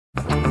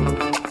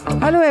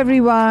Hello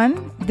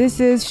everyone,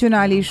 this is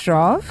Shunali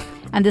Shroff.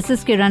 And this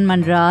is Kiran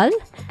Manral.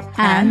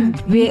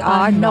 And we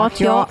are not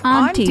your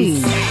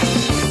aunties.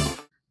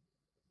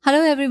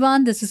 Hello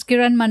everyone, this is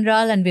Kiran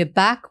Manral and we're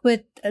back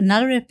with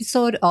another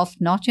episode of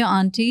Not Your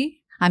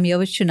Auntie. I'm here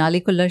with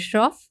Shunali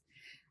Shroff.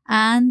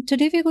 And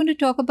today we're going to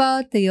talk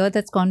about the year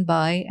that's gone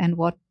by and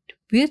what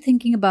we're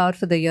thinking about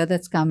for the year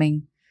that's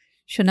coming.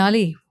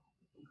 Shunali,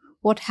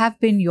 what have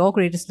been your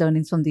greatest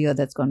learnings from the year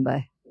that's gone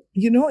by?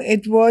 You know,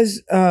 it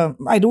was,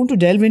 I don't want to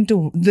delve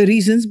into the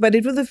reasons, but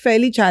it was a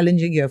fairly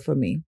challenging year for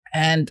me.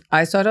 And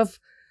I sort of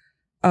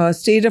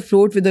stayed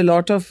afloat with a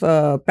lot of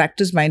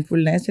practice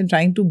mindfulness and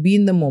trying to be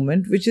in the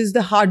moment, which is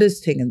the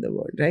hardest thing in the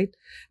world, right?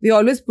 We're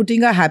always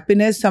putting our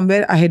happiness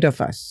somewhere ahead of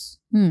us.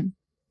 You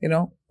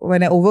know,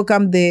 when I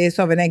overcome this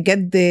or when I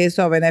get this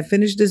or when I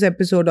finish this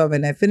episode or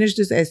when I finish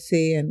this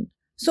essay and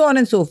so on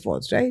and so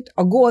forth, right?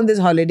 Or go on this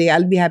holiday,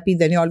 I'll be happy,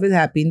 then you're always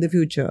happy in the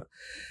future.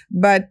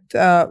 But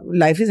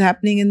life is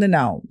happening in the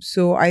now.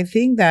 So I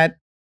think that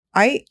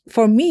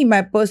for me,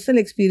 my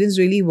personal experience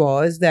really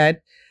was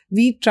that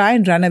we try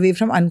and run away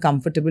from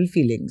uncomfortable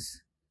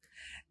feelings.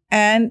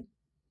 And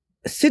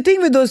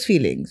sitting with those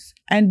feelings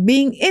and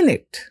being in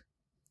it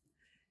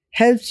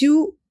helps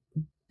you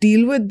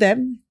deal with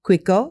them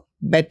quicker,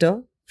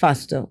 better,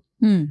 faster.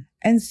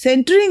 And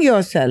centering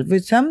yourself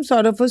with some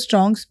sort of a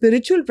strong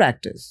spiritual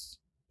practice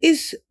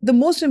is the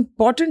most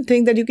important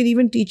thing that you can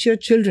even teach your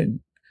children,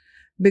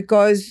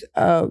 because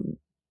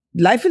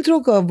life will throw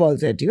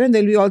curveballs at you and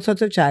there'll be all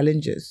sorts of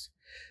challenges.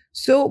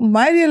 So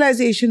my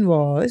realization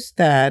was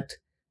that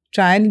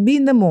try and be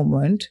in the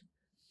moment,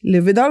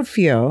 live without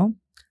fear,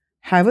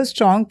 have a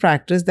strong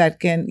practice that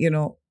can,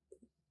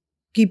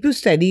 keep you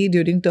steady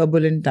during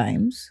turbulent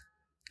times,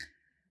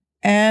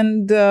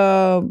 and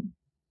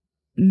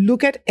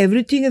look at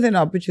everything as an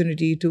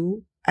opportunity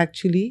to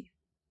actually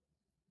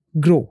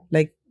grow.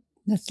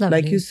 That's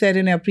lovely. Like you said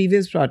in our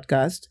previous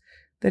broadcast,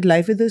 that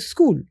life is a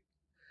school.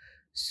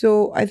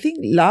 So I think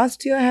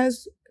last year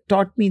has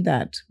taught me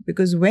that,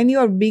 because when you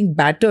are being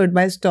battered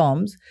by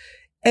storms,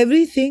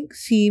 everything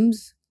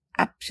seems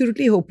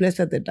absolutely hopeless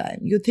at the time.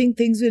 You think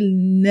things will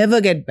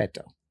never get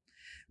better.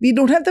 We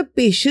don't have the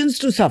patience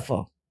to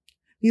suffer.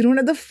 We don't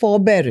have the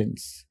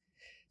forbearance.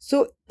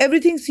 So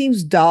everything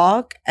seems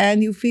dark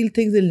and you feel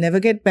things will never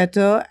get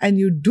better, and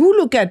you do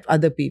look at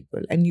other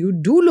people and you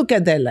do look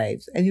at their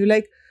lives and you're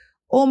like,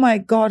 oh my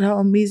God, how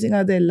amazing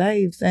are their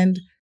lives, and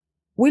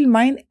will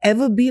mine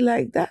ever be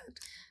like that?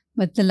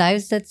 But the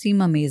lives that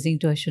seem amazing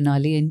to us,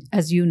 Shunali, and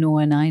as you know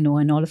and I know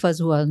and all of us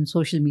who are on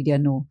social media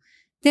know,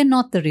 they're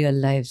not the real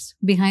lives.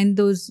 Behind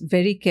those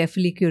very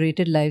carefully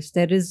curated lives,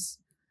 there is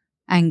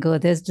anger,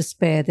 there's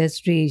despair,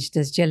 there's rage,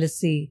 there's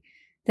jealousy,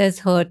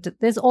 there's hurt,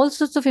 there's all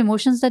sorts of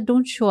emotions that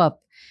don't show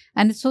up.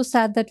 And it's so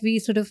sad that we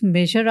sort of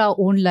measure our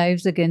own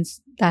lives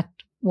against that,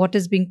 what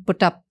is being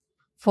put up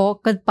for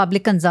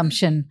public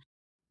consumption.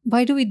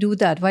 Why do we do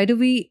that? Why do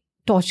we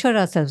torture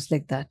ourselves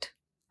like that?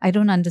 I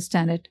don't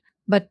understand it.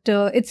 But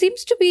it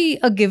seems to be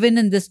a given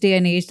in this day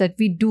and age that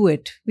we do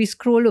it. We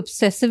scroll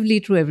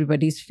obsessively through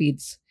everybody's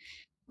feeds.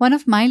 One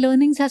of my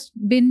learnings has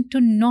been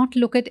to not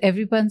look at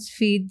everyone's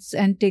feeds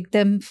and take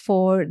them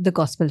for the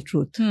gospel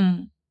truth.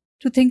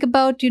 To think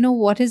about,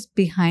 what is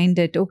behind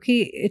it.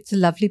 Okay, it's a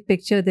lovely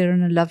picture. They're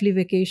on a lovely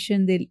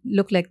vacation. They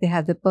look like they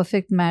have the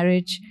perfect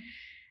marriage.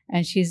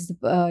 And she's,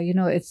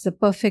 it's a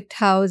perfect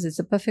house. It's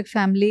a perfect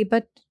family.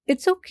 But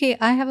it's okay.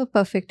 I have a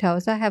perfect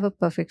house. I have a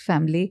perfect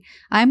family.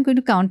 I'm going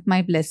to count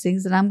my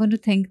blessings and I'm going to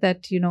think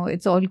that,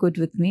 it's all good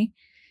with me.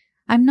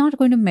 I'm not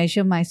going to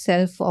measure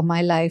myself or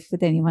my life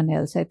with anyone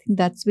else. I think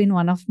that's been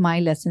one of my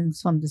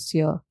lessons from this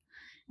year.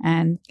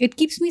 And it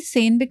keeps me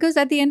sane, because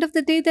at the end of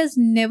the day, there's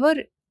never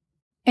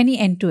any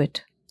end to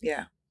it.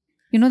 Yeah.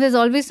 There's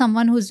always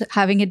someone who's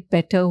having it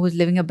better, who's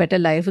living a better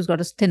life, who's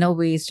got a thinner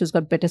waist, who's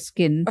got better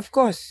skin. Of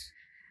course.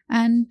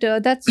 And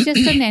that's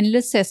just an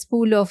endless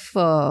cesspool of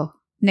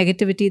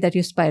negativity that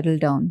you spiral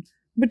down.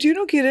 But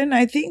Kiran,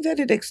 I think that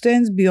it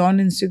extends beyond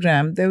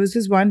Instagram. There was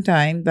this one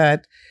time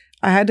that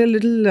I had a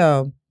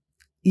little,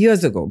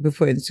 years ago,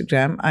 before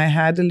Instagram, I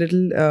had a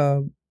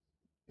little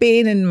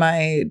pain in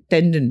my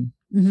tendon.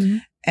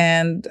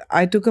 And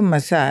I took a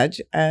massage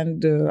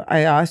and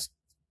I asked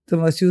the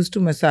masseuse to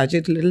massage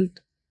it a little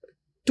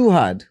too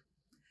hard.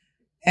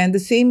 And the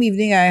same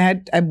evening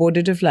I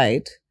boarded a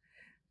flight.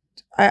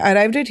 I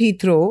arrived at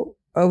Heathrow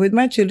with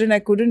my children. I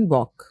couldn't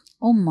walk.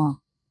 Oh, ma.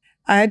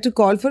 I had to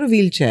call for a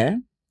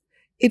wheelchair.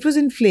 It was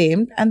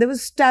inflamed and there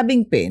was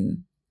stabbing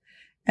pain.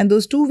 And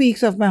those 2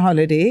 weeks of my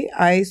holiday,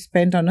 I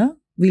spent on a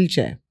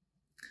wheelchair.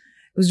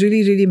 It was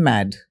really, really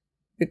mad,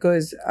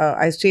 because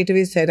I straight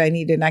away said I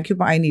need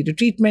I need a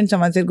treatment.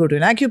 Someone said go to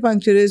an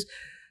acupuncturist.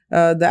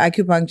 The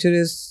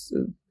acupuncturist,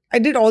 I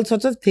did all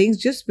sorts of things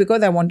just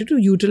because I wanted to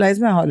utilize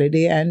my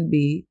holiday and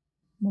be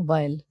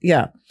mobile.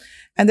 Yeah.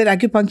 And that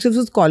acupuncturist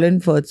was Colin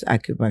Firth's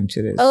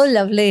acupuncturist. Oh,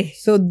 lovely.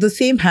 So the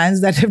same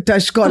hands that have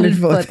touched Colin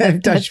Firth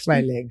have touched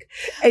my leg.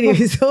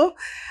 Anyway, so...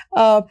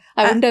 I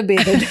wouldn't have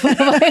bathed.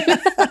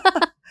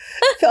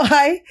 So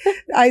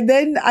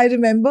I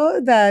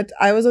remember that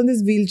I was on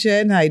this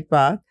wheelchair in Hyde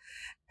Park,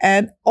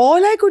 And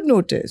all I could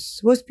notice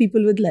was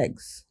people with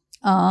legs.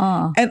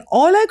 Ah. And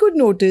all I could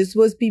notice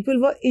was people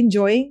were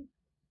enjoying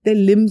their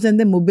limbs and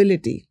their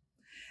mobility.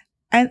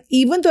 And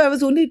even though I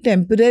was only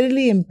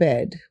temporarily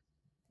impaired,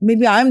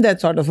 maybe I'm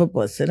that sort of a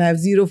person. I have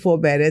zero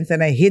forbearance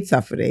and I hate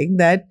suffering,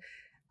 that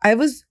I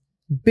was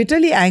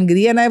bitterly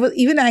angry, and I was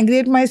even angry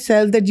at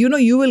myself that,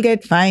 you will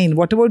get fine.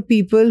 What about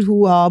people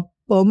who are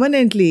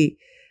permanently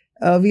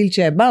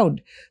wheelchair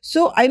bound?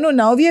 So I know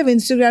now we have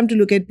Instagram to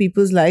look at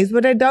people's lives,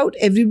 but I doubt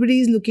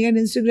everybody is looking at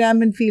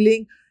Instagram and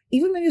feeling,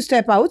 even when you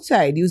step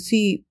outside, you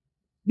see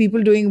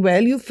people doing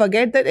well, you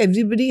forget that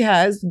everybody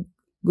has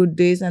good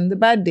days and the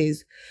bad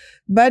days.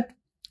 But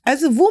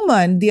as a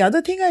woman, the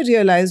other thing I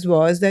realized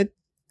was that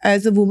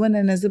as a woman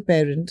and as a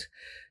parent,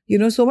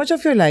 so much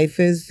of your life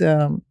is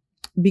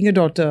being a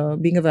daughter,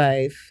 being a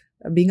wife,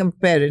 being a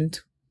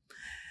parent,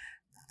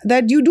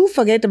 that you do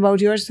forget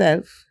about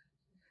yourself.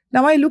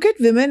 Now, I look at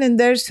women in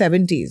their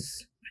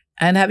 70s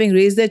and having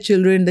raised the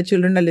children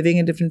are living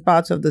in different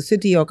parts of the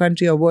city or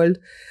country or world.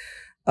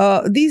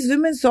 These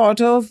women sort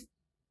of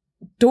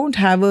don't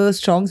have a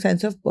strong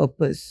sense of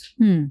purpose.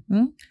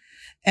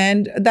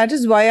 And that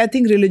is why I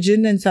think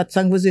religion and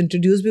satsang was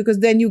introduced, because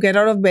then you get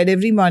out of bed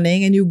every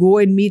morning and you go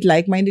and meet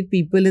like-minded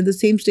people in the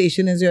same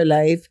station as your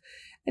life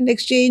and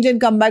exchange and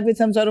come back with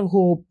some sort of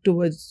hope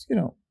towards,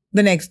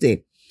 the next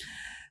day.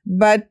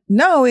 But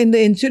now in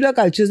the insular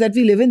cultures that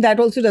we live in, that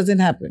also doesn't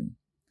happen.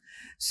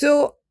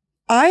 So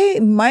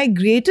my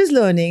greatest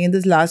learning in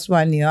this last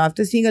 1 year,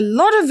 after seeing a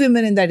lot of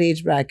women in that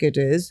age bracket,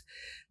 is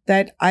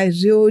that I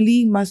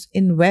really must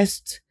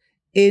invest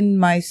in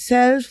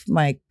myself,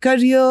 my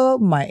career,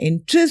 my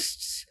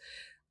interests,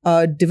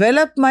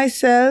 develop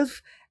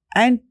myself,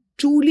 and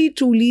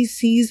truly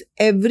seize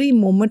every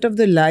moment of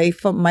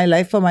my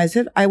life for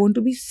myself. I want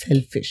to be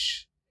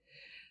selfish.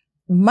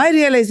 My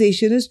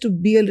realization is to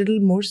be a little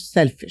more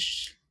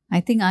selfish. I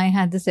think I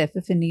had this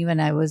epiphany when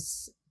I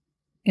was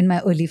in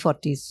my early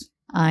 40s.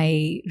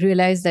 I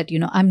realized that,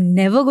 I'm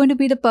never going to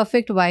be the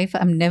perfect wife.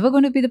 I'm never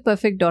going to be the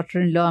perfect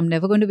daughter-in-law. I'm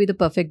never going to be the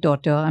perfect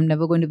daughter. I'm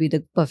never going to be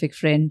the perfect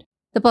friend.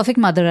 The perfect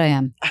mother I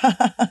am.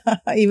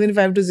 Even if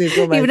I have to say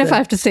so myself. Even if I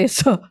have to say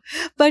so.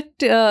 But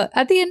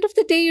at the end of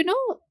the day,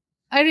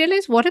 I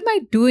realized, what am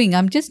I doing?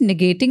 I'm just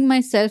negating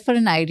myself for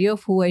an idea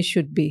of who I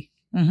should be.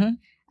 Mm-hmm.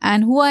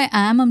 And who I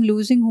am, I'm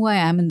losing who I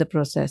am in the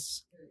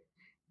process.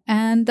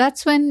 And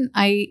that's when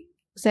I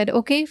said,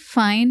 okay,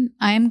 fine,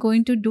 I am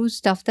going to do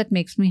stuff that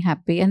makes me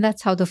happy. And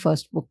that's how the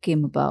first book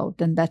came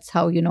about. And that's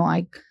how,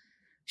 I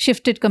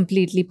shifted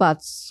completely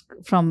paths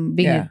from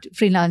being a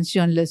freelance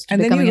journalist to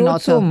becoming an author. And then you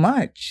wrote so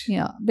much.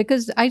 Yeah,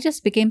 because I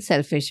just became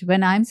selfish.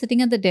 When I'm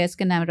sitting at the desk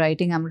and I'm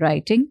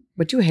writing.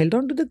 But you held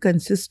on to the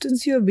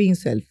consistency of being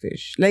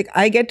selfish. Like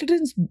I got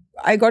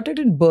it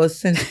in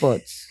bursts and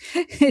spurts.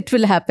 It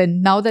will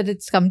happen. Now that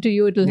it's come to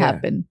you, it will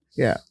happen.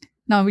 Yeah.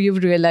 Now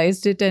you've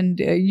realized it, and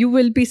you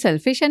will be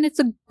selfish, and it's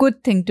a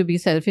good thing to be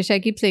selfish. I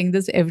keep saying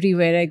this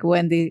everywhere I go,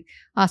 and they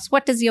ask,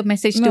 what is your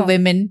message to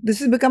women? This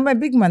has become my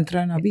big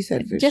mantra now, be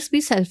selfish. Just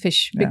be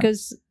selfish,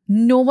 because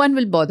no one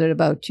will bother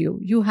about you.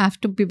 You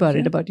have to be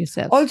worried about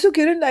yourself. Also,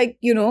 Kiran,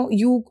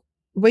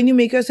 when you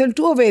make yourself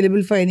too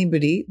available for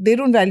anybody, they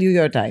don't value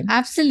your time.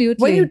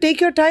 Absolutely. When you take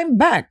your time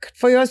back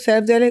for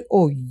yourself, they're like,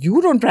 oh,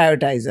 you don't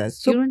prioritize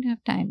us. So you don't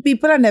have time.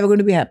 People are never going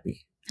to be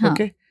happy.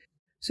 Okay.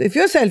 So if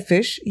you're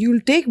selfish, you'll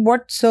take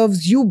what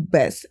serves you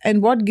best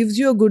and what gives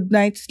you a good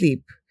night's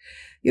sleep.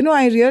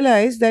 I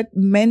realize that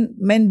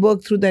men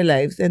work through their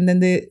lives, and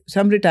then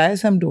some retire,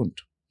 some don't.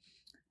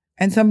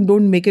 And some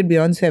don't make it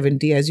beyond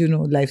 70. As you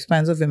know,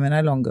 lifespans of women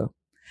are longer.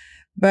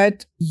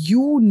 But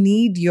you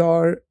need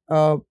your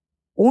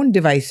own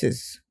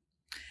devices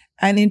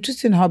and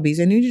interests and hobbies.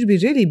 And you need to be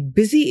really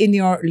busy in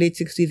your late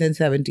 60s and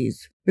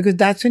 70s, because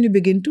that's when you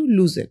begin to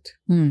lose it.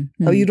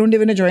 You don't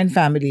live in a joint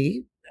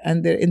family.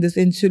 And in this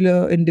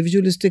insular,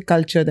 individualistic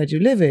culture that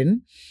you live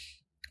in,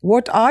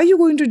 what are you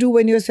going to do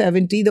when you're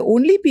 70? The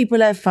only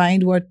people I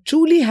find who are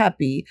truly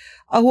happy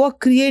are who are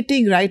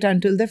creating right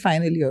until their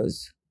final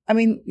years. I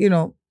mean,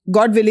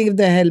 God willing, if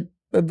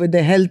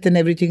their health and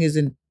everything is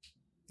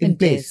in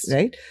place,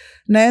 right?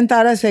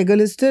 Nayantara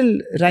Sehgal is still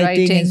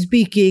writing and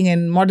speaking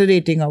and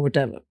moderating or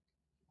whatever.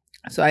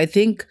 So I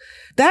think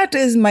that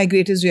is my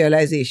greatest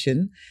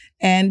realization.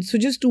 And so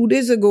just 2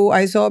 days ago,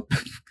 I saw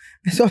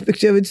a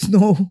picture with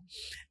snow.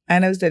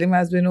 And I was telling my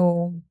husband,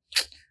 oh,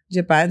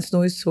 Japan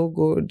snow is so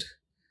good.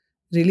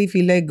 Really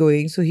feel like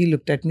going. So he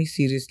looked at me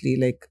seriously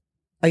like,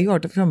 are you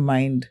out of your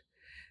mind?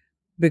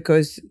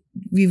 Because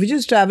we were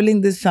just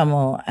traveling this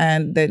summer.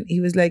 And then he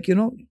was like,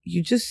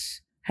 you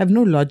just have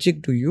no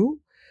logic, do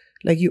you?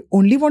 Like you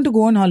only want to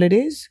go on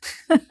holidays?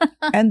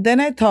 And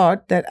then I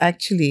thought that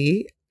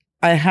actually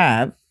I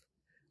have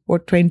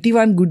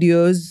 21 good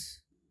years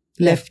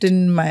left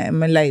in my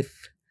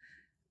life.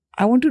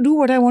 I want to do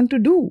what I want to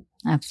do.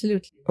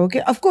 Absolutely.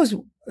 Okay. Of course,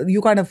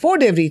 you can't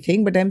afford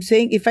everything, but I'm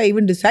saying if I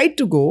even decide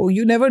to go,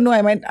 you never know,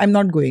 I'm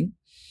not going.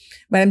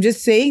 But I'm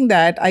just saying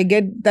that I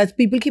get that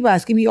people keep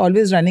asking me,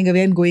 always running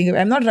away and going away.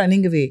 I'm not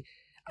running away.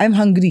 I'm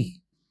hungry.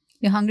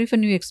 You're hungry for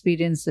new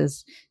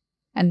experiences.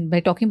 And by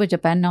talking about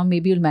Japan now,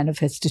 maybe you'll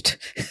manifest it.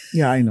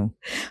 Yeah, I know.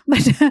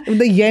 But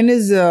The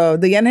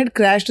yen had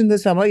crashed in the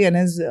summer. Yen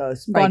has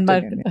spiked gone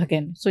back again.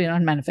 again. So you're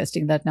not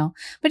manifesting that now.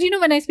 But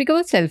when I speak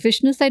about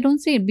selfishness, I don't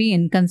say be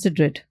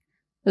inconsiderate.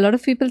 A lot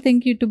of people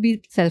think you to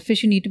be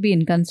selfish, you need to be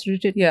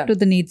inconsiderate to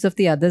the needs of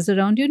the others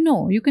around you.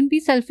 No, you can be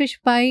selfish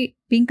by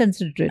being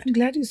considerate. I'm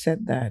glad you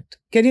said that.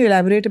 Can you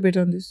elaborate a bit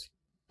on this?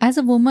 As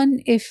a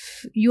woman,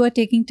 if you are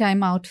taking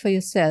time out for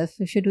yourself,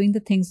 if you're doing the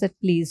things that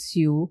please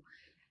you,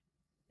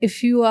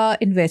 if you are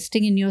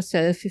investing in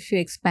yourself, if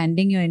you're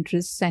expanding your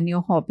interests and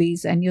your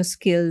hobbies and your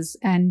skills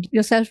and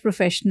yourself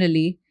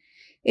professionally,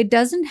 it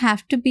doesn't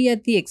have to be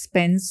at the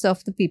expense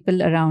of the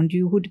people around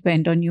you who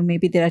depend on you.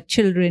 Maybe there are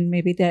children,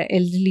 maybe there are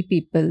elderly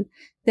people.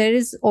 There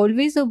is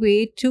always a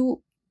way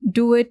to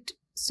do it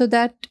so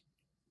that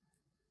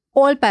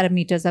all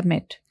parameters are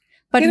met,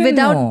 but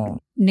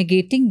without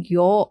negating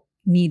your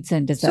needs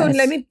and desires.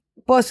 So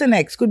person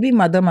X could be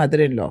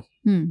mother-in-law,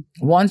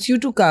 wants you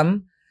to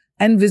come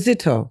and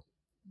visit her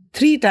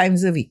 3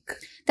 times a week.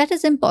 That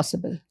is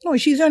impossible. No,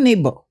 she's your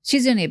neighbor.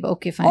 She's your neighbor.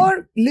 Okay, fine.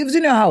 Or lives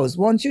in your house,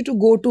 wants you to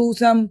go to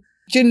some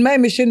Chinmay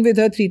mission with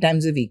her 3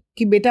 times a week.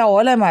 Ki beta,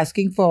 all I'm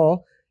asking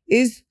for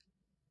is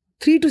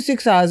 3 to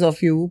 6 hours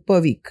of you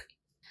per week.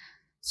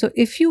 So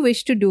if you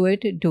wish to do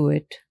it, do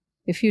it.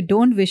 If you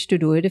don't wish to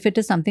do it, if it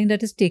is something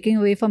that is taking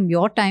away from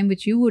your time,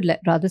 which you would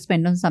rather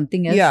spend on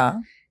something else,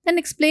 then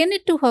explain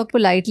it to her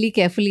politely,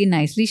 carefully,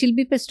 nicely. She'll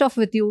be pissed off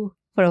with you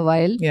for a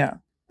while. Yeah.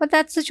 But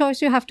that's the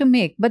choice you have to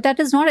make. But that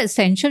is not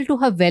essential to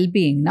her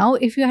well-being. Now,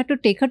 if you had to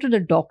take her to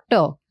the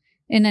doctor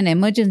in an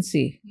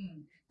emergency,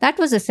 that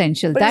was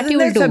essential. But that you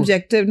will that do.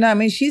 Subjective. No, I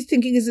mean, she's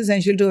thinking it's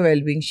essential to her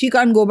well-being. She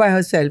can't go by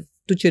herself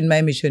to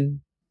Chinmay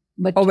mission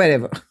or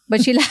wherever.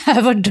 But she'll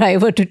have a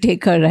driver to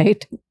take her,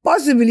 right?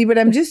 Possibly, but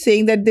I'm just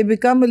saying that they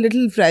become a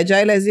little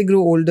fragile as they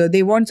grow older.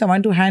 They want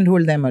someone to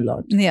handhold them a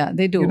lot. Yeah,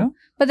 they do.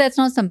 But that's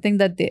not something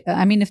that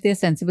if they're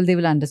sensible, they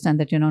will understand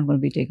that you're not going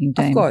to be taking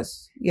time. Of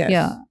course, yes.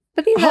 Yeah.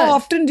 But how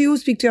often do you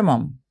speak to your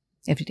mom?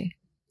 Every day.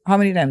 How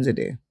many times a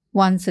day?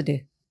 Once a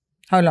day.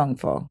 How long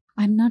for?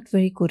 I'm not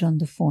very good on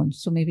the phone,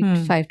 so maybe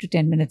 5 to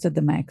 10 minutes at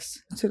the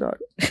max. That's a lot.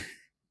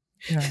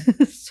 Yeah.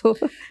 So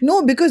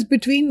no, because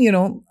between,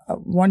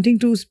 wanting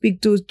to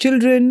speak to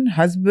children,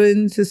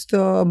 husband,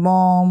 sister,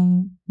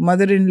 mom,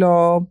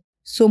 mother-in-law,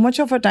 so much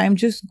of our time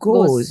just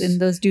goes in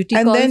those duty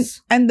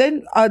calls.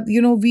 Then,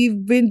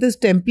 we've been this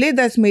template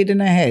that's made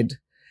in our head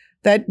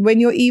that when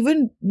you're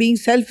even being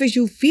selfish,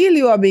 you feel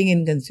you are being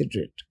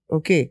inconsiderate.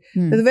 Okay.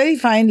 There's a very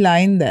fine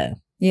line there.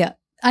 Yeah,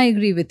 I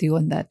agree with you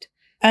on that.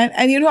 And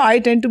I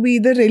tend to be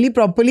either really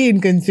properly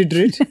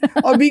inconsiderate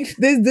or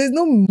there's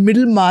no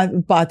middle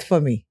path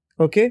for me.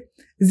 Okay.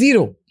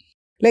 0.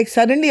 Like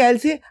suddenly I'll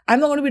say, I'm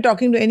not going to be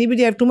talking to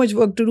anybody. I have too much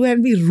work to do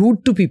and be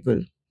rude to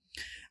people.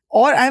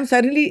 Or I'm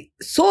suddenly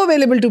so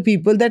available to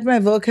people that my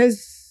work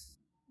has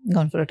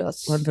gone for a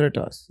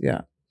toss.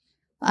 Yeah.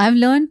 I've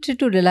learned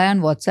to rely on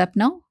WhatsApp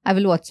now. I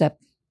will WhatsApp.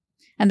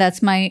 And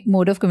that's my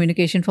mode of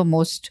communication for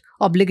most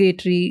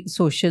obligatory,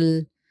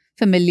 social,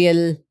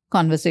 familial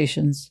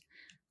conversations.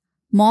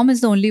 Mom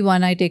is the only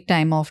one I take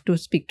time off to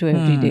speak to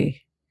every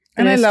day.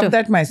 And I love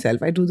that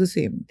myself. I do the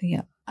same.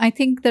 Yeah. I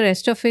think the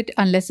rest of it,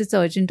 unless it's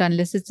urgent,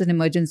 unless it's an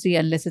emergency,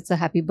 unless it's a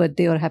happy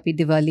birthday or happy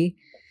Diwali,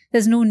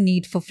 there's no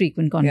need for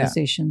frequent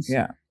conversations.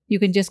 Yeah. You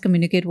can just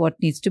communicate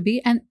what needs to be.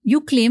 And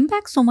you claim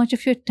back so much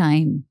of your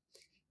time.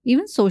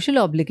 Even social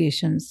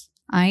obligations.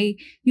 I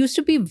used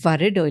to be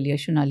worried earlier,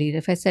 Shunali.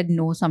 If I said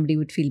no, somebody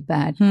would feel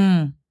bad.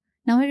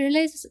 Now I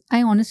realize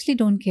I honestly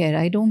don't care.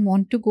 I don't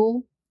want to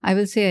go. I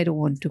will say I don't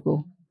want to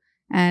go.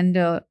 And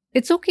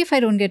it's okay if I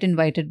don't get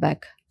invited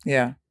back.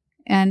 Yeah.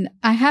 And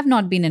I have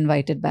not been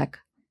invited back.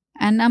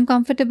 And I'm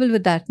comfortable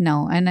with that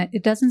now. And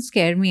it doesn't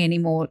scare me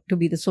anymore to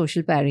be the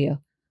social pariah.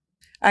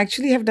 I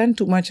actually have done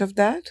too much of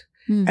that.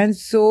 And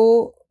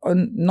so,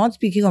 not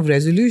speaking of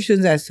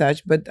resolutions as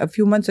such, but a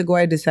few months ago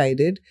I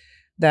decided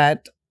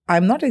that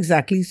I'm not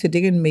exactly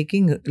sitting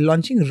and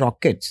launching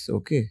rockets.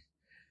 Okay.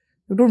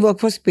 I don't work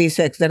for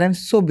SpaceX, that I'm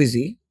so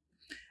busy.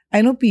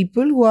 I know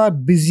people who are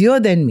busier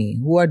than me,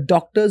 who are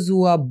doctors,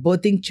 who are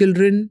birthing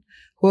children,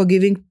 who are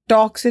giving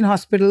talks in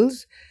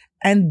hospitals,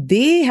 and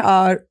they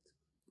are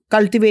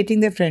cultivating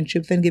their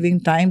friendships and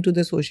giving time to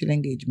the social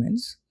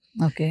engagements.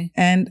 Okay.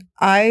 And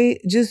I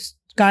just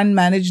can't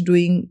manage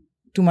doing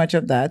too much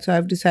of that. So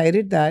I've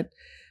decided that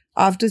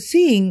after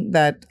seeing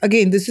that,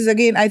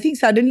 I think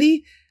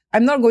suddenly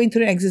I'm not going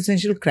through an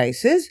existential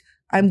crisis.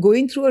 I'm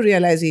going through a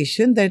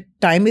realization that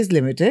time is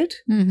limited.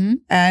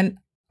 And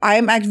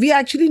we're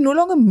actually no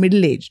longer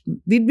middle-aged.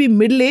 We'd be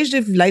middle-aged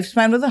if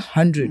lifespan was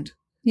 100.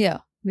 Yeah,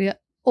 we are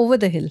over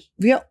the hill.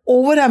 We are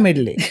over our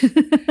middle age.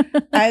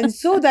 And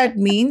so that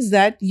means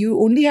that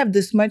you only have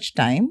this much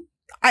time.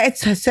 At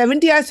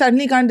 70, I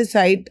suddenly can't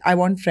decide I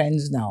want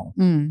friends now.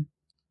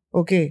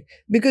 Okay.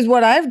 Because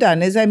what I've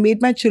done is I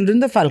made my children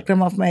the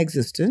fulcrum of my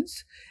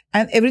existence.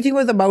 And everything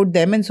was about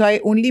them. And so I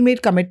only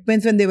made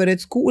commitments when they were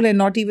at school, and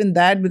not even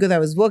that because I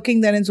was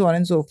working then and so on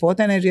and so forth.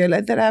 And I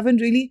realized that I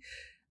haven't really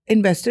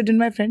invested in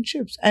my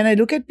friendships. And I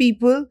look at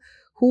people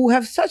who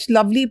have such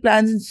lovely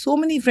plans and so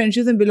many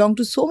friendships and belong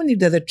to so many.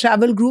 There's a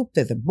travel group,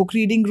 there's a book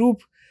reading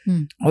group,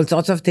 all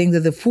sorts of things.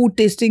 There's a food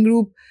tasting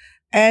group.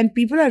 And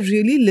people are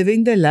really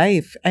living their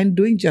life and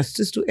doing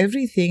justice to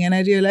everything. And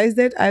I realized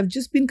that I've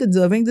just been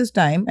conserving this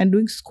time and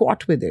doing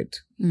squat with it.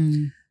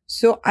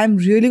 So I'm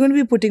really going to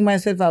be putting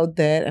myself out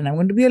there, and I'm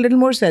going to be a little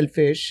more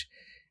selfish.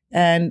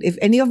 And if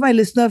any of my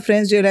listener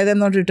friends realize I'm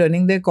not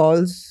returning their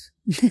calls,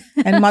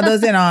 and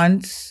mothers and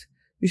aunts,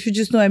 you should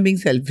just know I'm being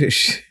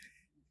selfish.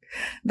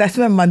 That's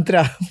my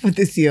mantra for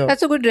this year.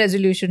 That's a good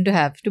resolution to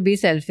have, to be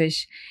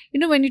selfish.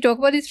 When you talk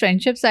about these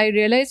friendships, I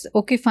realize,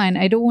 okay, fine,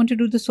 I don't want to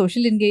do the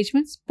social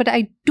engagements, but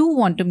I do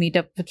want to meet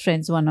up with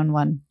friends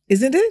one-on-one.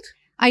 Isn't it?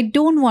 I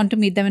don't want to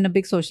meet them in a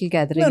big social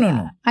gathering.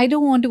 No. I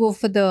don't want to go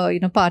for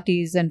the,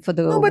 parties and for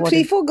the... No, but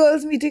 3-4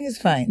 girls meeting is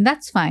fine.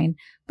 That's fine.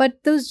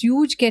 But those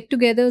huge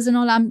get-togethers and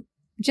all, I'm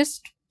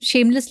just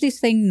shamelessly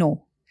saying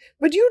no.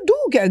 But you do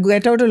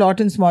get out a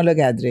lot in smaller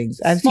gatherings.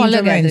 I've seen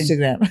from my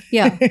Instagram.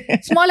 Yeah.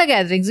 Smaller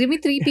gatherings. Give me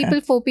 3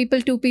 people, 4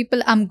 people, 2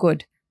 people. I'm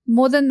good.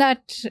 More than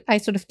that, I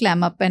sort of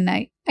clam up, and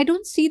I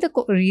don't see the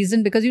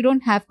reason, because you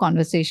don't have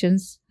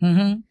conversations.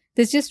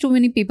 There's just too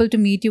many people to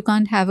meet. You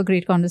can't have a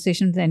great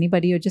conversation with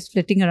anybody. You're just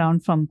flitting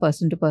around from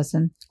person to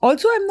person.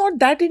 Also, I'm not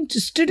that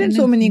interested in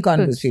so many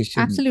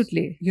conversations.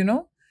 Absolutely.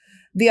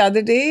 The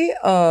other day,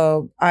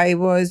 I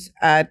was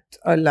at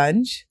a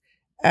lunch,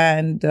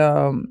 and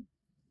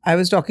I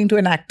was talking to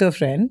an actor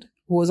friend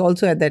who was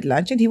also at that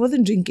lunch, and he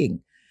wasn't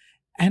drinking.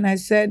 And I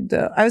said,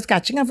 I was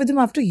catching up with him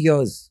after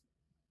years.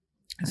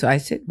 So I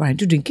said, why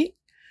aren't you drinking?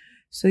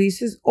 So he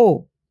says,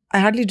 oh, I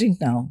hardly drink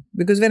now.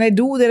 Because when I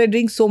do, then I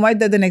drink so much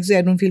that the next day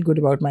I don't feel good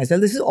about myself.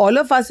 This is all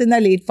of us in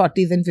our late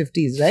 40s and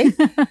 50s,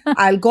 right?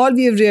 Alcohol,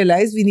 we have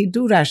realized we need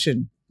to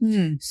ration.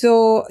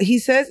 So he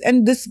says,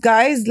 and this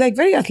guy is like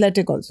very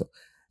athletic also.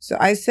 So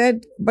I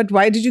said, but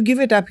why did you give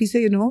it up? He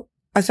said,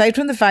 aside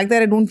from the fact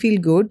that I don't feel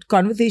good,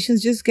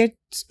 conversations just get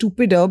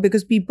stupider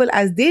because people,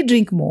 as they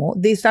drink more,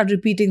 they start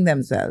repeating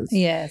themselves.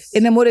 Yes.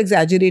 In a more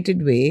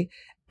exaggerated way.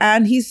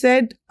 And he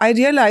said, I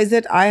realized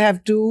that I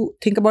have to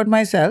think about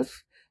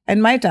myself and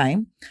my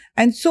time.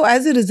 And so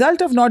as a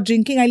result of not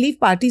drinking, I leave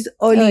parties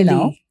early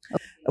now,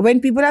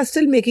 when people are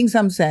still making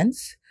some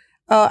sense.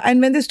 And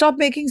when they stop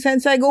making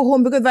sense, I go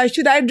home, because why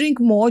should I drink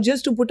more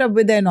just to put up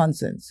with their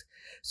nonsense?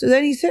 So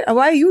then he said,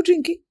 why are you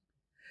drinking?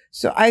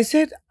 So I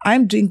said,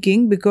 I'm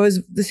drinking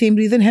because the same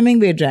reason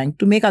Hemingway drank,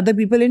 to make other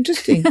people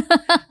interesting.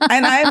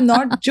 And I am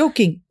not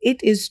joking.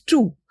 It is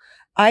true.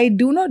 I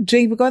do not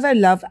drink because I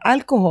love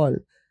alcohol.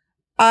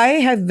 I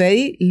have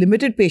very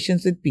limited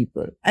patience with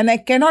people, and I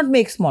cannot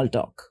make small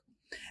talk.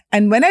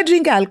 And when I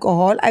drink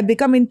alcohol, I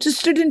become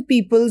interested in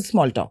people's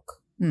small talk.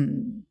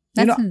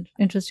 That's an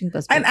interesting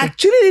perspective. And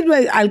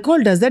actually,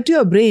 alcohol does that to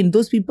your brain.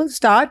 Those people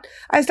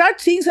I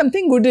start seeing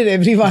something good in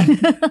everyone.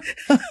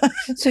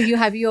 So you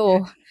have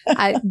your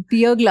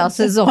beer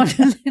glasses on,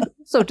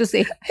 so to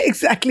say.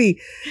 Exactly.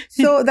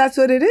 So that's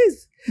what it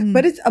is.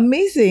 But it's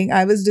amazing.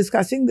 I was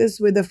discussing this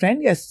with a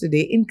friend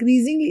yesterday.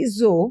 Increasingly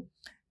so,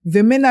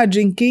 women are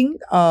drinking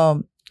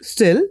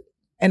still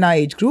in our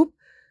age group.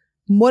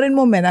 More and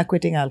more men are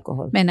quitting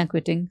alcohol. Men are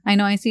quitting. I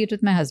know, I see it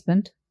with my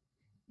husband.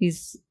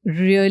 He's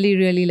really,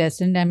 really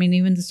lessened. I mean,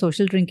 even the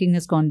social drinking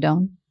has gone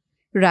down.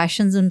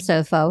 Rations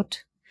himself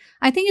out.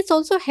 I think it's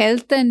also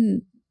health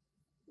and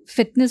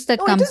fitness that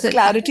comes. It is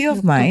clarity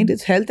of mind.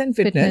 It's health and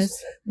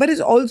fitness. But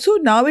it's also,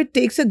 now it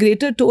takes a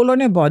greater toll on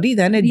your body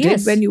than it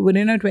did when you were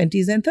in your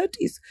 20s and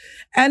 30s.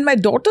 And my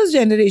daughter's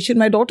generation,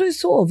 my daughter is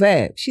so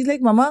aware. She's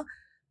like, Mama,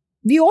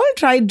 we all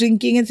tried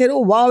drinking and said, oh,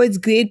 wow, it's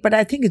great, but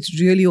I think it's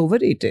really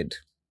overrated.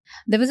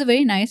 There was a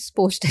very nice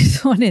post I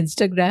saw on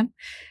Instagram.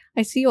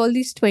 I see all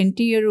these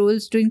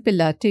 20-year-olds doing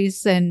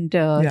Pilates and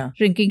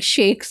drinking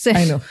shakes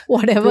and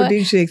whatever.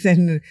 Protein shakes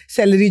and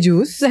celery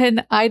juice.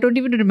 And I don't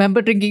even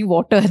remember drinking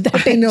water at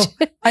that age.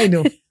 I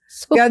know.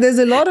 So, there's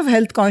a lot of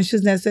health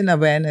consciousness and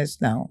awareness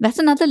now. That's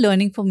another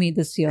learning for me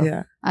this year.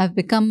 Yeah. I've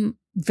become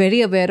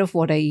very aware of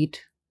what I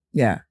eat.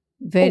 Yeah.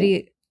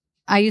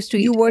 I used to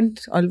eat. You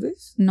weren't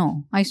always?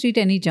 No. I used to eat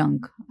any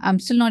junk. I'm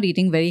still not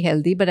eating very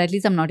healthy, but at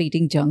least I'm not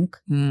eating junk.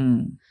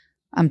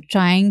 I'm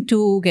trying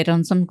to get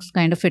on some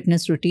kind of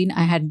fitness routine.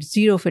 I had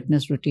zero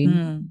fitness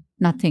routine.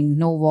 Nothing.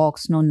 No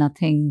walks, no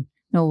nothing,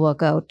 no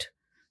workout.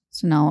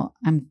 So now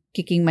I'm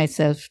kicking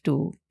myself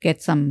to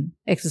get some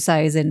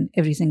exercise in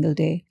every single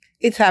day.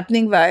 It's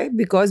happening why?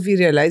 Because we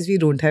realize we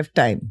don't have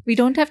time. We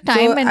don't have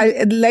time.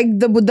 So like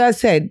the Buddha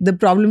said, the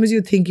problem is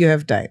you think you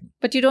have time.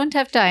 But you don't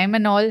have time,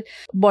 and all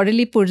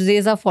bodily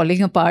purses are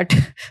falling apart.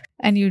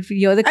 And you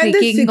hear the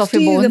creaking of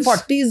your bones. The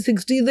 40s,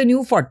 60s, the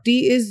new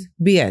 40 is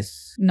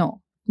BS.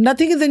 No.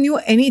 Nothing is the new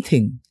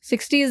anything.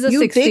 60 is a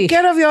 60. You take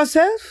care of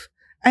yourself,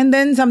 and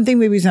then something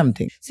may be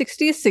something.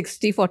 60 is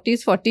 60, 40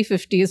 is 40,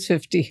 50 is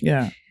 50.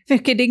 Yeah. We're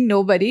kidding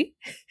nobody.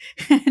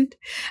 And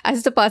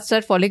as the parts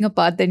start falling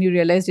apart, then you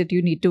realize that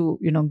you need to,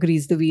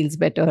 grease the wheels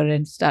better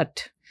and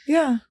start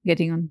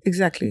getting on.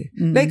 Exactly.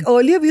 Like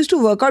earlier, we used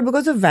to work out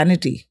because of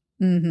vanity.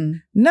 Mm-hmm.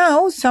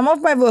 Now, some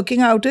of my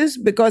working out is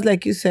because,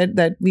 like you said,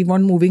 that we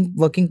want moving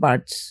working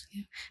parts.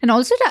 And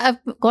also, I've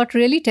got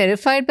really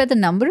terrified by the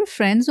number of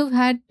friends who've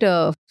had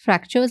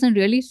fractures and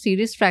really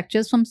serious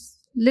fractures from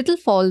little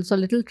falls or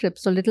little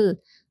trips or little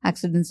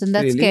accidents. And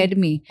that Really? scared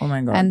me. Oh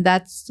my God. And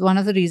that's one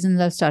of the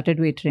reasons I've started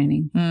weight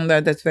training.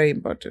 That's very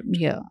important.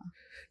 Yeah.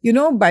 You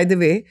know, by the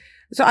way,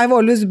 so I've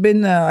always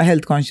been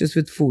health conscious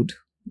with food.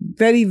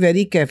 Very,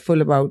 very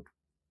careful about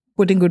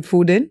putting good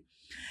food in.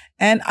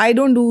 And I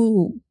don't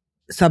do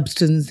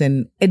substance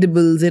and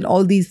edibles and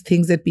all these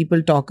things that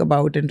people talk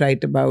about and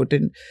write about.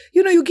 And,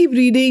 you know, you keep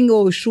reading,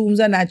 oh, shrooms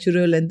are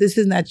natural and this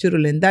is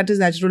natural and that is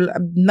natural.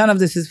 None of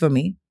this is for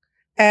me.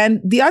 And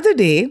the other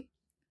day,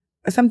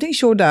 something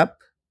showed up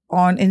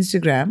on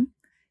Instagram.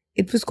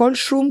 It was called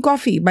Shroom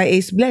Coffee by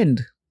Ace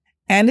Blend.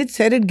 And it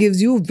said it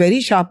gives you very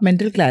sharp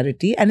mental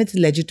clarity and it's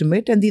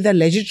legitimate. And these are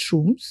legit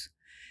shrooms.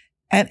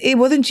 And it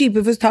wasn't cheap.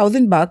 It was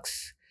 $1,000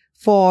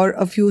 for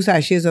a few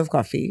sachets of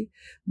coffee.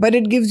 But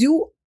it gives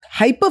you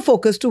hyper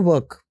focus to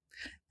work.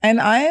 And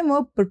I am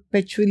a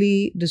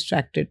perpetually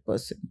distracted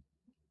person.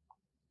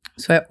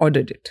 So I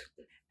ordered it.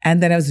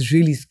 And then I was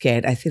really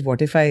scared. I said,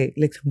 what if I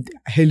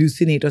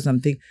hallucinate or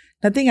something?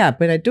 Nothing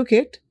happened. I took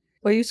it.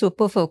 Were you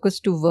super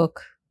focused to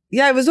work?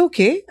 Yeah, I was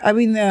okay. I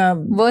mean...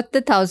 worth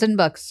the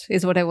 $1,000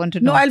 is what I want to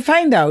know. No, I'll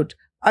find out.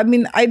 I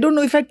mean, I don't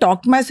know if I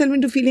talked myself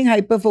into feeling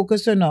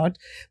hyper-focused or not.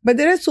 But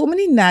there are so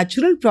many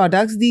natural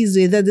products these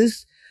days that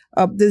this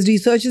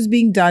research is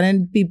being done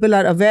and people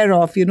are aware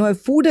of, you know,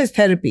 food as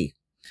therapy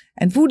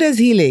and food as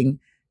healing.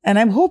 And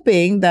I'm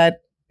hoping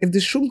that if the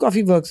shroom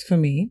coffee works for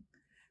me,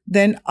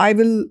 then I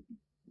will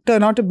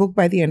turn out a book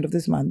by the end of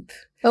this month.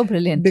 Oh,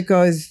 brilliant.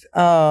 Because...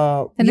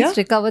 and it's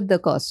recovered the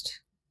cost.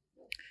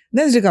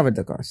 Then it's recovered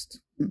the cost.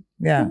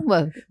 Yeah.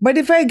 Well. But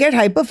if I get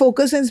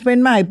hyper-focused and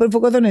spend my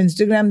hyper-focus on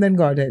Instagram, then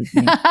God help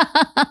me.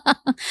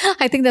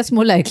 I think that's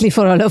more likely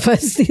for all of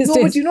us these days.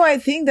 But you know, I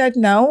think that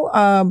now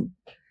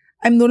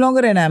I'm no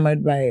longer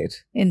enamored by it.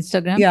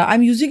 Instagram? Yeah,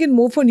 I'm using it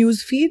more for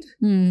news feed.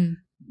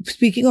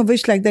 Speaking of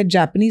which, like that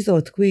Japanese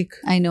earthquake.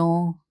 I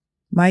know.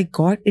 My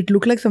God, it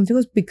looked like something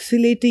was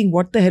pixelating.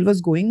 What the hell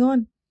was going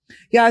on?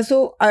 Yeah,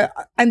 so,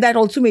 and that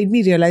also made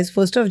me realize,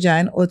 1st of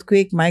Jan,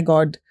 earthquake, my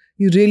God,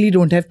 you really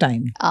don't have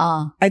time.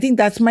 I think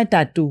that's my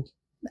tattoo.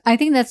 I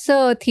think that's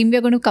a theme we're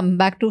going to come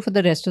back to for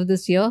the rest of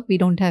this year. We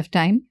don't have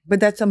time.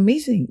 But that's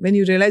amazing. When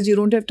you realize you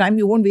don't have time,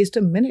 you won't waste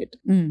a minute.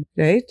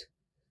 Right?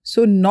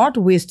 So not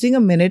wasting a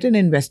minute and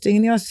investing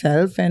in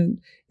yourself and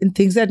in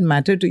things that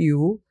matter to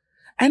you.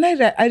 And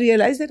I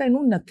realized that I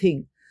know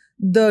nothing.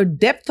 The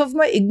depth of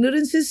my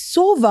ignorance is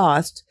so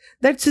vast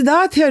that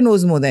Siddharth here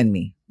knows more than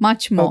me.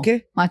 Much more.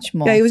 Okay. Much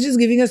more. Yeah, he was just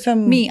giving us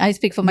some... Me, I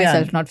speak for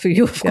myself, not for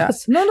you, of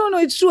course. No,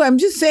 it's true. I'm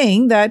just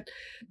saying that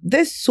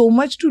there's so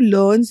much to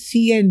learn,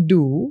 see and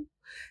do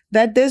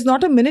that there's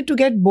not a minute to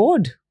get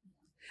bored.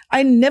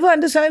 I never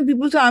understand when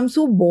people say, I'm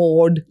so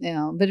bored.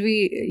 Yeah, but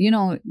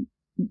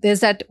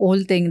there's that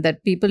old thing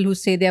that people who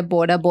say they're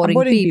bored are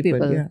boring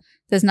people. Yeah.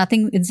 There's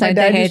nothing inside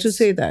their heads. My dad used to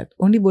say that.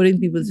 Only boring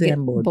people say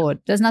I'm bored.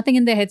 There's nothing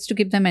in their heads to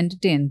keep them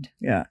entertained.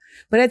 Yeah.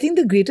 But I think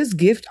the greatest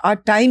gift our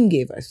time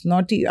gave us,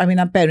 our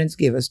parents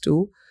gave us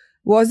too,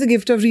 was the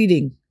gift of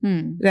reading.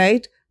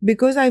 Right?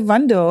 Because I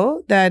wonder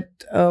that,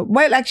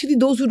 actually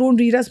those who don't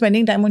read are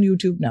spending time on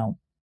YouTube now.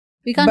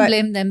 We can't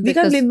blame them.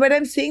 But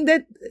I'm saying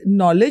that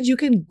knowledge, you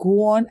can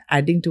go on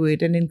adding to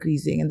it and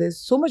increasing. And there's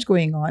so much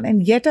going on.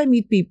 And yet I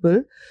meet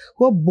people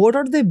who are bored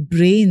out of their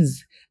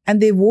brains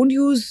and they won't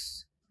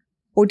use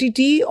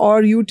OTT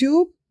or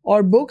YouTube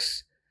or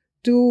books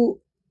to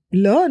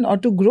learn or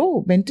to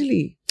grow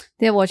mentally.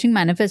 They're watching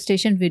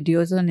manifestation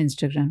videos on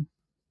Instagram.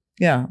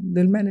 Yeah,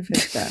 they'll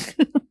manifest that.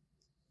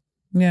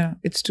 Yeah,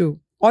 it's true.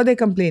 Or they're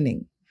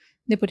complaining.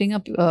 They're putting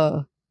up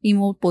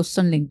emo posts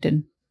on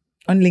LinkedIn.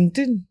 On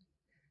LinkedIn?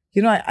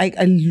 You know, I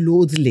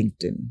loathe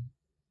LinkedIn.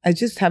 I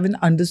just haven't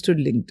understood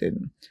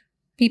LinkedIn.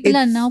 People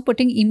are now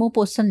putting emo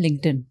posts on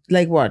LinkedIn.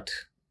 Like what?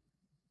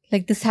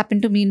 Like, this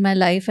happened to me in my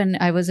life and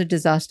I was a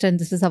disaster and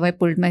this is how I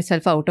pulled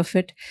myself out of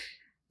it.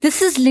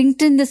 This is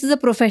LinkedIn. This is a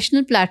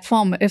professional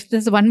platform. If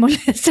there's one more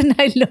lesson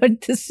I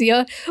learned this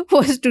year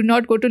was do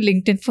not go to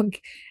LinkedIn for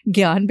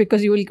Gyan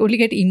because you will only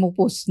get emo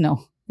posts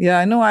now.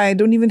 Yeah, no, I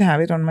don't even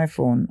have it on my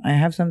phone. I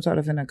have some sort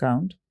of an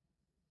account,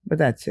 but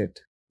that's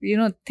it.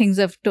 Things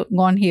have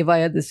gone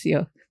haywire this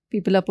year.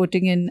 People are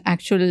putting in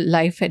actual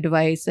life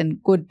advice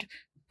and good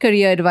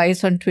career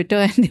advice on Twitter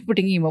and they're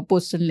putting emo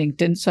posts on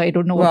LinkedIn. So I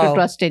don't know what to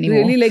trust anymore.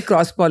 Really like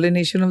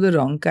cross-pollination of the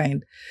wrong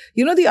kind.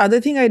 The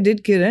other thing I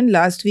did, Kiran,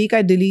 last week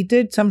I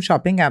deleted some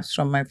shopping apps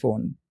from my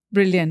phone.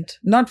 Brilliant.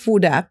 Not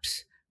food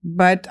apps,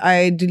 but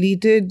I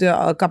deleted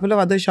a couple of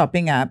other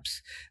shopping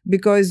apps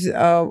because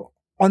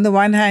on the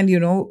one hand,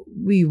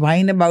 we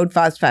whine about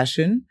fast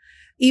fashion.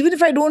 Even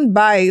if I don't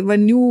buy,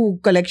 when new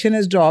collection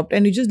has dropped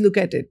and you just look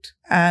at it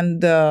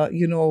and,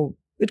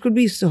 it could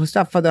be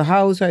stuff for the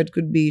house or it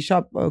could be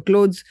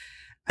clothes.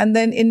 And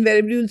then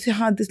invariably you'll say,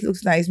 this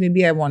looks nice.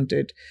 Maybe I want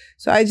it.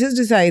 So I just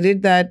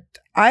decided that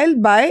I'll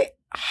buy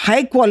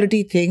high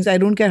quality things. I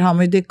don't care how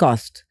much they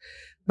cost.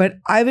 But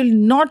I will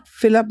not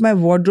fill up my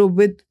wardrobe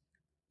with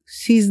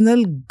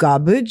seasonal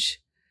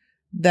garbage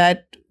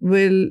that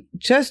will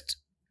just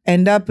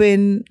end up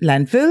in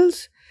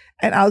landfills.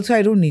 And also,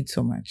 I don't need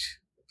so much.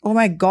 Oh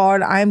my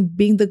God, I'm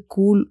being the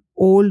cool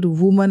old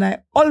woman I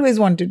always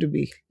wanted to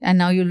be. And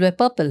now you'll wear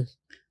purple.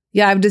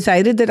 Yeah, I've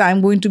decided that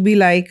I'm going to be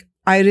like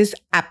Iris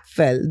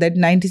Apfel, that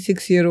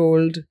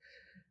 96-year-old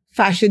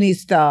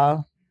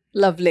fashionista.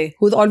 Lovely.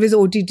 Who's always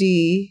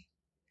OTT.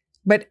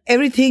 But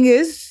everything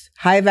is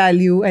high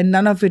value and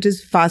none of it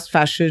is fast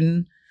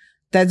fashion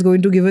that's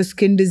going to give us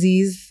skin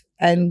disease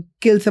and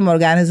kill some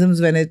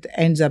organisms when it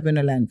ends up in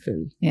a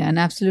landfill. Yeah, and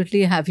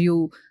absolutely have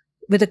you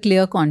with a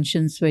clear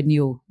conscience when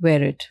you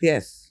wear it.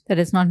 Yes. That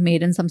it's not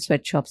made in some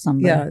sweatshop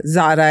somewhere. Yeah,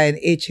 Zara and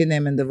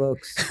H&M and the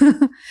works.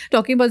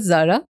 Talking about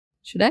Zara,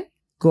 should I?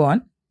 Go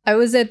on. I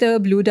was at a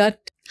Blue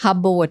Dart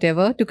hub or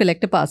whatever to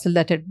collect a parcel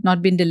that had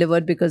not been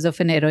delivered because of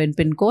an error in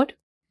PIN code.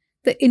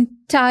 The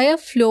entire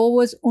floor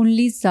was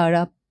only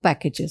Zara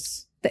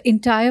packages. The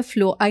entire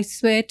floor. I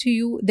swear to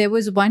you, there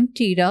was one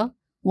Tira,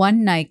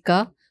 one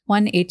Nykaa,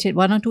 one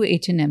or two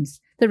H&Ms.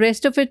 The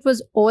rest of it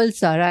was all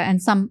Zara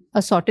and some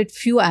assorted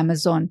few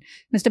Amazon.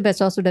 Mr.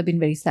 Bezos would have been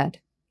very sad.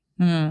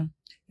 You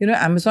know,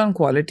 Amazon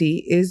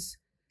quality is,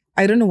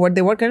 I don't know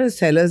what kind of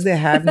sellers they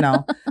have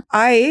now.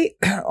 I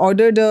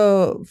ordered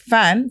a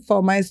fan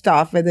for my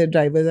staff where the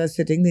drivers are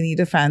sitting. They need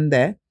a fan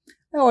there.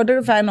 I ordered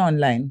a fan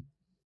online.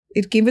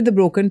 It came with the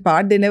broken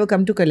part. They never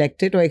come to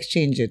collect it or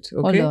exchange it.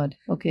 Okay? Oh Lord.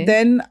 Okay.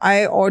 Then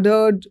I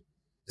ordered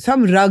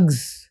some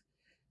rugs.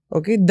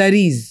 Okay.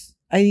 Daris.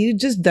 I needed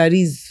just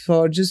daris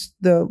for just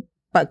the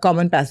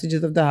common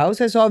passages of the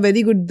house. I saw a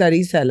very good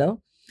dari seller.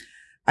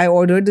 I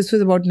ordered, this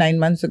was about 9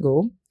 months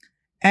ago.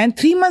 And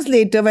 3 months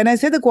later, when I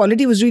said the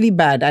quality was really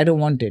bad, I don't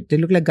want it. They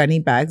look like gunny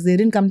bags. They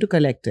didn't come to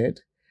collect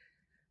it.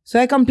 So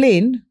I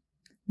complained.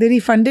 They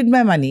refunded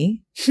my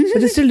money,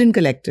 but they still didn't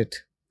collect it.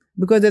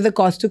 Because there's a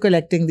cost to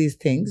collecting these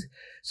things.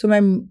 So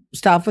my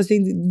staff was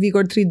saying, we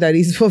got 3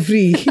 daris for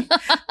free.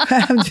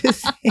 I'm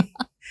just saying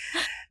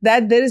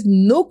that there is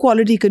no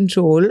quality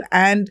control.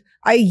 And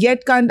I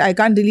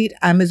can't delete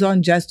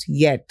Amazon just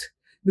yet.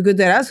 Because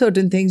there are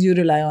certain things you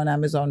rely on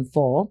Amazon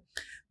for.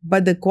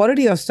 But the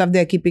quality of stuff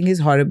they're keeping is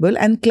horrible.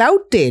 And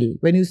Cloudtail,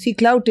 when you see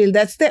Cloudtail,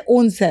 that's their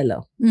own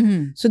seller.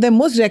 Mm-hmm. So their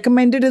most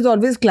recommended is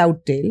always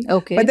Cloudtail.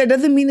 Okay. But that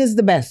doesn't mean it's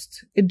the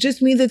best. It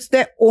just means it's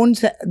their own,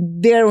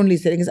 they're only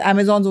selling. It's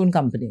Amazon's own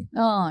company.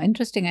 Oh,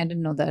 interesting. I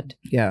didn't know that.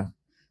 Yeah.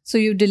 So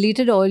you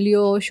deleted all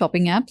your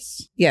shopping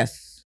apps?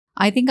 Yes.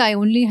 I think I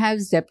only have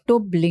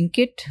Zepto,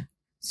 Blinkit,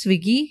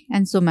 Swiggy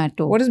and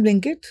Zomato. What is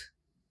Blinkit?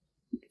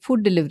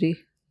 Food delivery.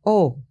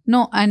 Oh.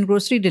 No, and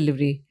grocery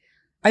delivery.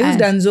 I use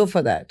Dunzo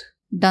for that.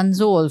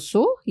 Dunzo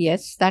also.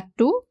 Yes, that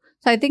too.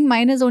 So I think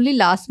mine is only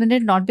last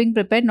minute, not being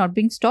prepared, not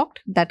being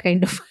stocked. That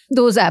kind of,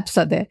 those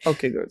apps are there.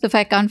 Okay, good. So if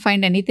I can't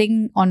find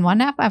anything on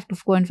one app, I have to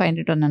go and find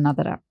it on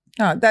another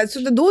app.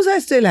 Those I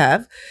still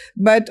have.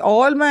 But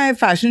all my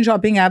fashion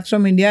shopping apps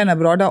from India and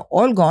abroad are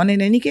all gone.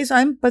 In any case,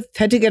 I'm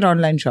pathetic at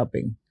online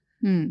shopping.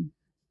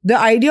 The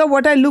idea of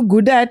what I look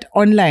good at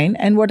online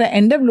and what I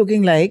end up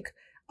looking like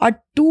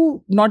are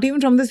two, not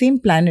even from the same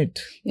planet.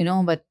 You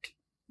know, but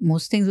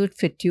most things would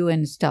fit you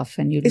and stuff.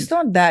 And you. It's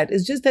not that.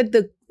 It's just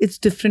that it's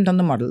different on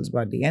the model's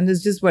body. And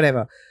it's just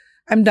whatever.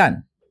 I'm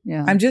done.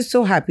 Yeah. I'm just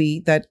so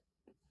happy that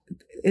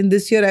in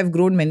this year I've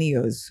grown many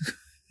years.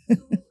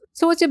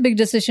 So what's your big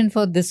decision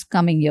for this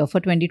coming year, for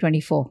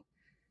 2024?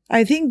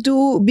 I think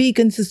to be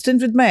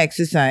consistent with my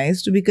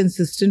exercise, to be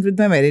consistent with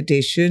my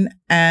meditation,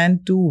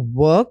 and to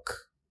work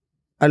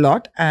a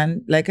lot.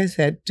 And like I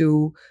said,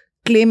 to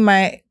claim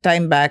my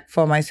time back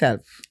for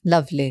myself.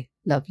 Lovely,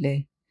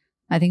 lovely.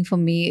 I think for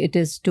me, it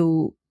is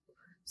to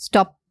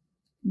stop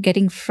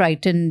getting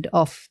frightened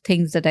of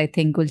things that I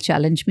think will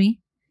challenge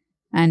me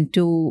and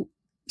to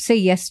say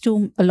yes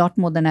to a lot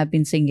more than I've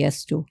been saying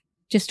yes to.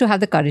 Just to have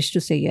the courage to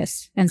say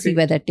yes and see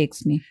where that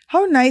takes me.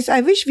 How nice.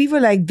 I wish we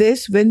were like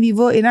this when we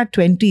were in our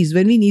 20s,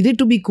 when we needed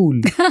to be cool.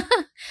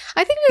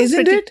 I think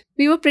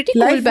we were pretty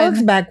cool. Life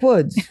works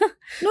backwards.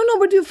 No,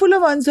 but you're full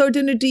of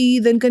uncertainty,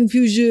 then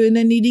confusion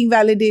and needing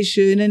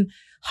validation. And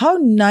how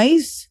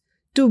nice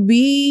to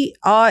be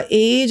our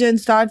age and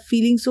start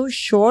feeling so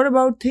sure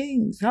about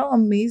things. How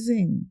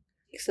amazing.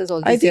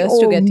 I think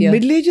to get here.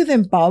 Middle age is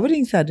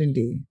empowering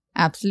suddenly.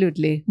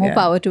 Absolutely. More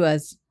power to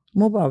us.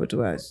 More power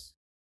to us.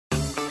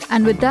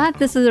 And with that,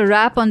 this is a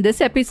wrap on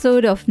this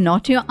episode of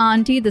Not Your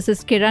Aunty. This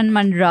is Kiran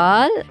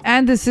Manral.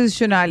 And this is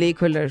Shunali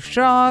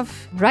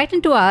Shroff. Write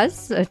into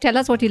us. Tell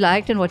us what you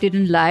liked and what you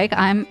didn't like.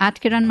 I'm at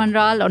Kiran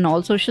Manral on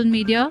all social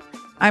media.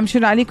 I'm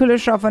Shunali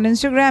Shroff on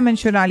Instagram and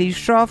Shunali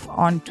Shroff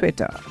on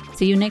Twitter.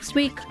 See you next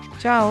week.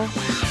 Ciao.